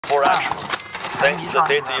4 actual. Thanks to the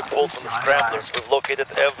data you pulled from the scramblers, we've located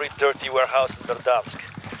every dirty warehouse in Verdansk.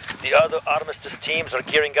 The other Armistice teams are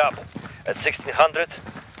gearing up. At 1600,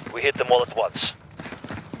 we hit them all at once.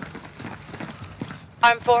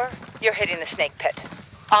 Arm 4, you're hitting the Snake Pit.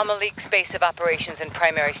 Al-Malik's base of operations and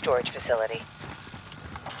primary storage facility.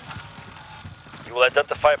 You will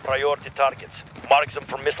identify priority targets, mark them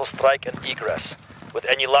for missile strike and egress. With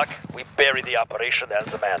any luck, we bury the operation and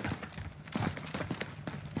the man.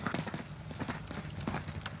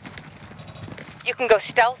 You can go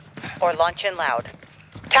stealth or launch in loud.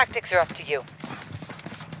 Tactics are up to you.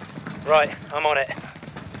 Right, I'm on it.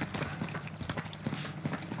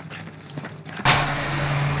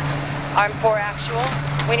 Arm 4 actual,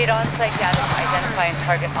 we need on-site data to identify and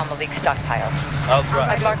target Al-Malik's stockpiles.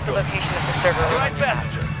 I've marked the location of the server over on your map.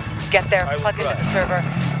 Get there, plug into the server,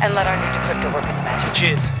 and let our new decryptor work its magic.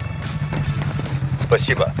 Cheers.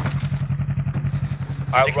 Спасибо.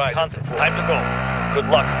 I'll ride. Time to go. Good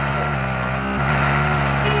luck.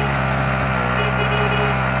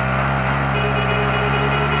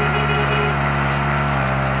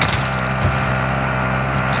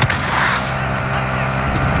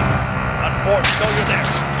 On 4, show you're there.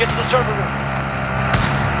 Get to the server room.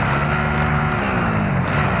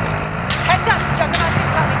 Heads up, Juggernaut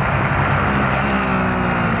incoming.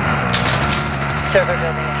 Server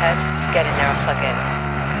building ahead. Get in there and plug in.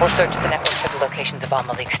 We'll search the network for the locations of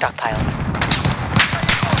Al-Malik's stockpiles.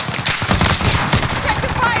 Check the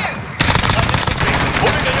fire!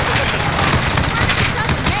 Moving in your position.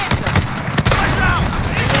 Flash out!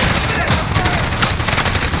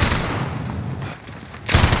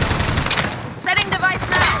 Setting device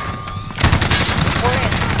now. We're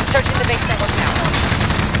in. Searching the base network now.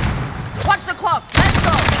 Watch the clock. Let's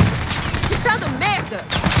go. Putain de merde!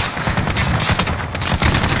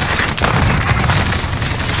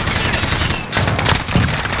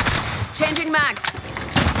 Changing mags.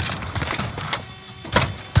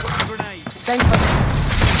 Thanks for this.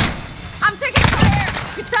 I'm taking fire!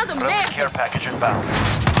 Putain de Friendly merde! care package inbound.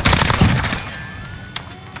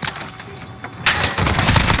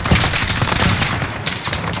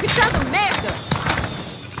 Putain de merde!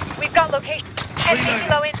 We've got location. Enemy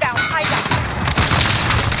low inbound. Hideout.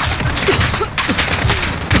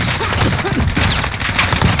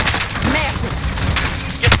 Merde!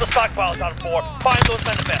 Get to the stockpiles on 4. Find those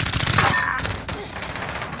manifests.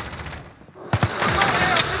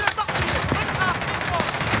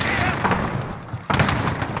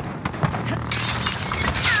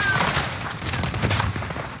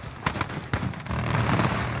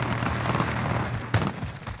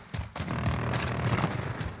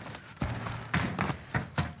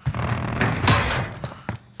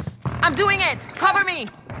 I'm doing it! Cover me!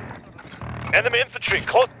 Enemy infantry,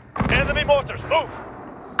 close. Enemy mortars, move.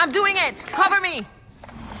 I'm doing it! Cover me!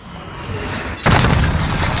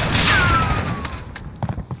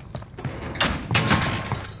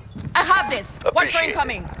 I have this! Watch for Appreciate it.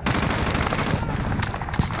 incoming!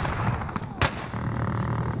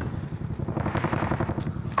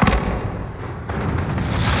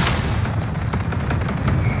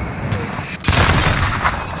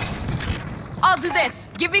 I'll do this!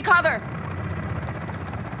 Give me cover!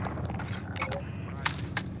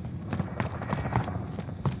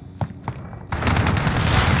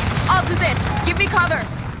 I'll do this! Give me cover!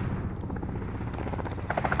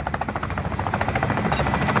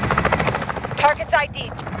 Targets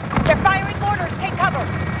ID'd. They're firing mortars. Take cover.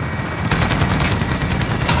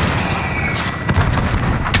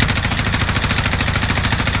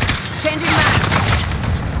 Changing mags!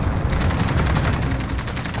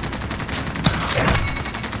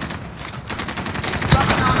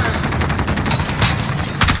 Dropping armor!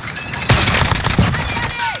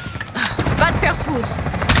 Va te faire foutre!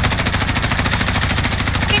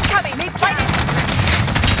 Incoming. Light infantry.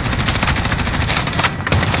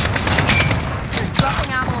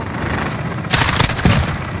 Dropping ammo!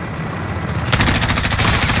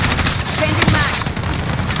 Changing mags!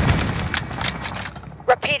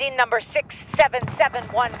 Repeating number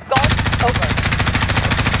 6771. Golf. Over.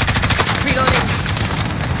 Reloading!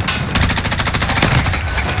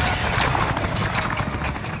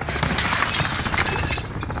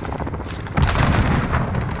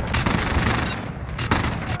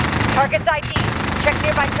 Targets ID. Check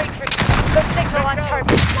nearby crates for good signal on target.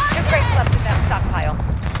 2 crates left in that stockpile.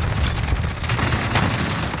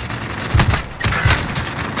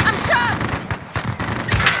 I'm shot!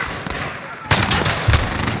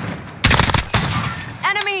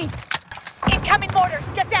 Enemy! Incoming mortars.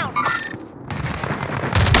 Get down.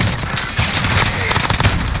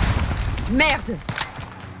 Merde!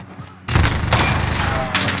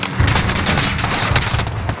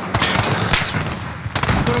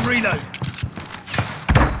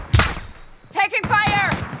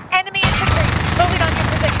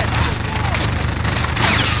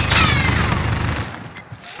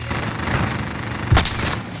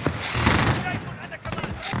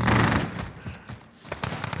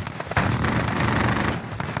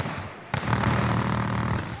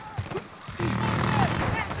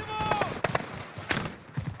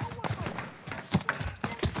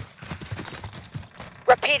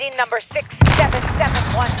 Repeating number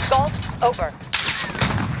 6771 Golf, over.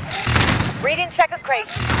 Reading second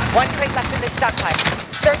crate. 1 crate left in this stockpile.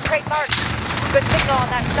 Third crate marked. Good signal on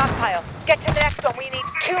that stockpile. Get to the next one. We need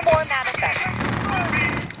 2 more manifests.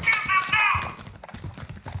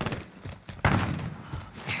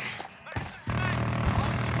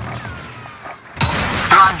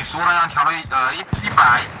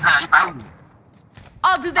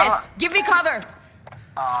 I'll do this. Give me cover.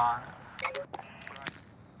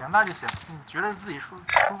 行，那就行。你觉得自己舒服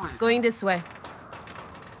就行。 Going this way.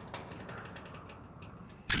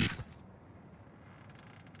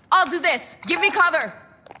 I'll do this. Give me cover.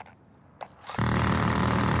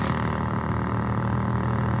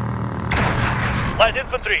 Light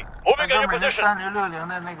infantry, moving on your position. 3660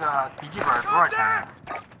的那个笔记本多少钱呀？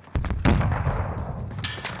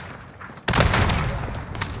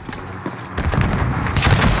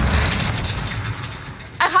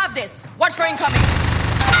 I have this. Watch for incoming.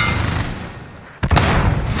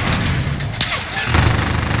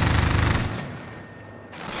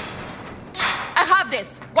 I have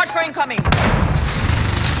this. Watch for incoming.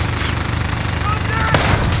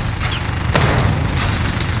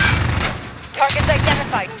 Targets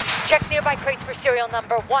identified. Check nearby crates for serial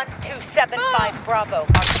number 1275 Bravo. Mark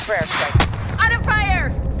the prayer strike. Under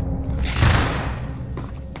fire!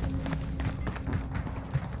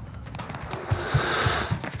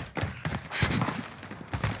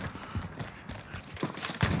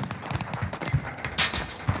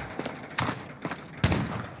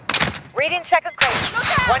 Reading second crate.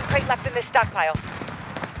 1 crate left in this stockpile.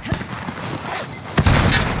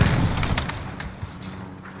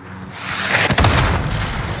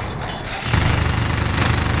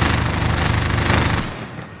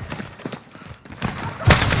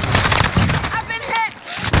 I've been hit!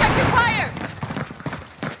 Check your fire!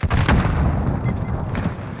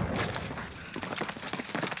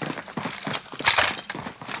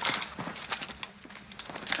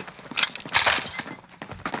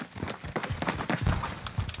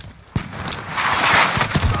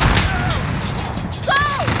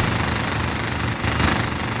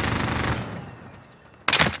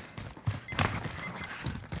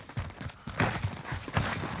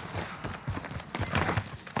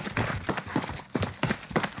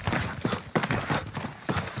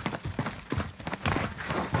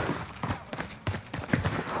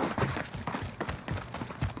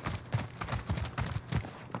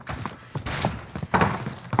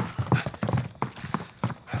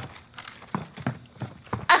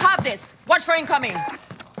 This. Watch for incoming.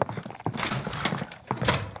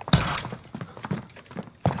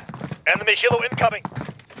 Enemy helo incoming.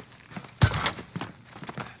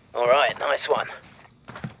 All right, nice one.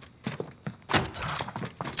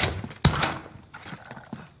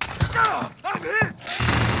 I'm hit.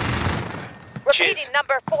 Repeating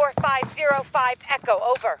number 4505 Echo,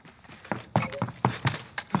 over.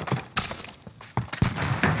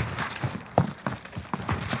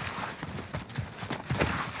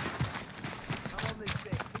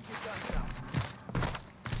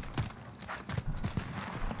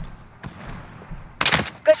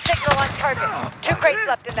 Good signal on target. 2 crates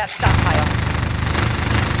left in that stockpile.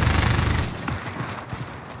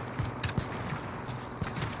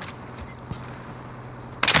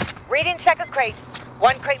 Reading second crate.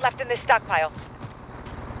 1 crate left in this stockpile.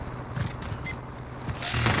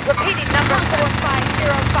 Repeating number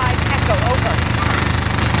 4505 Echo, over.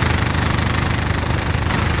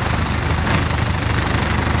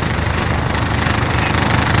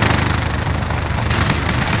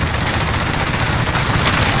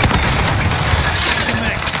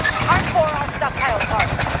 Stockpile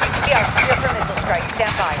parked. Yeah, clear for missile strike.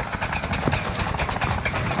 Stand by.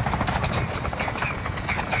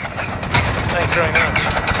 Thanks very much.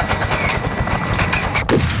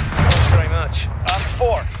 Thanks very much. On 4,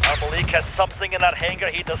 our Malik has something in that hangar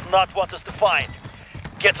he does not want us to find.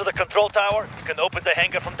 Get to the control tower, you can open the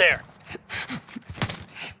hangar from there.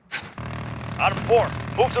 On 4,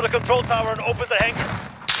 move to the control tower and open the hangar.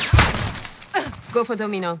 Go for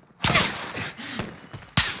Domino.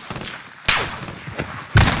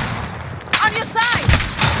 On your side!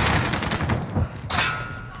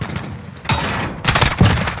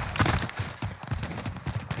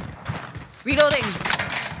 Reloading.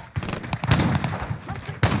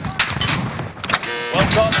 Well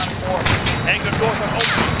done, on 4. Hangar doors are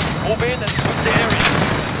open. Move in and switch the area.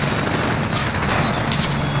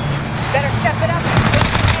 Better step it up.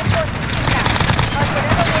 Reinforcements intact. Mark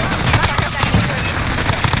whatever way you can find that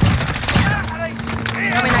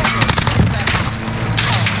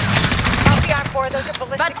Copy on 4, those are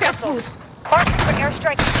ballistic Va te faire missiles. foutre. Mark for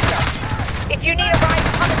airstrike. If you need a ride,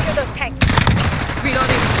 come into those tanks. Reloading.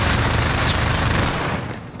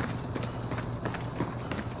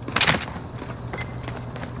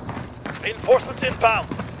 Reinforcements inbound.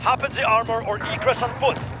 Hop in the armor or egress on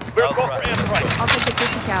foot. We're go for airstrike. I'll take the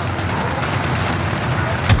 50 cal.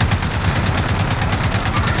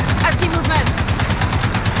 I see movement.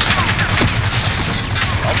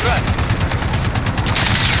 All right.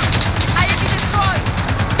 IED destroyed.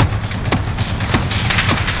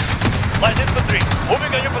 Light infantry,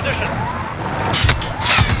 moving on your position.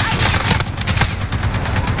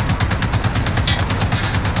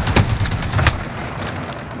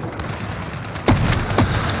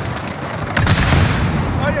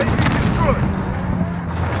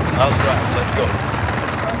 All right, let's go.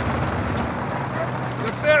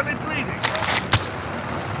 You're barely bleeding.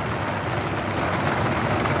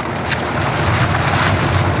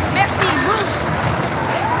 Merci, move.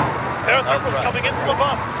 Airstrikers coming in from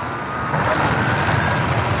above.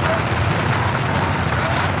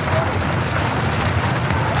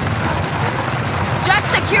 Jack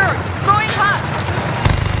secured. Going hot.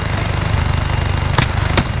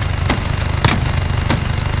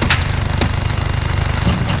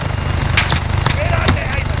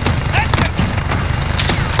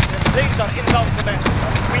 Things are inbound command.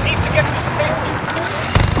 We need to get to safety.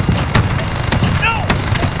 No!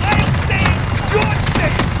 I'm saying you're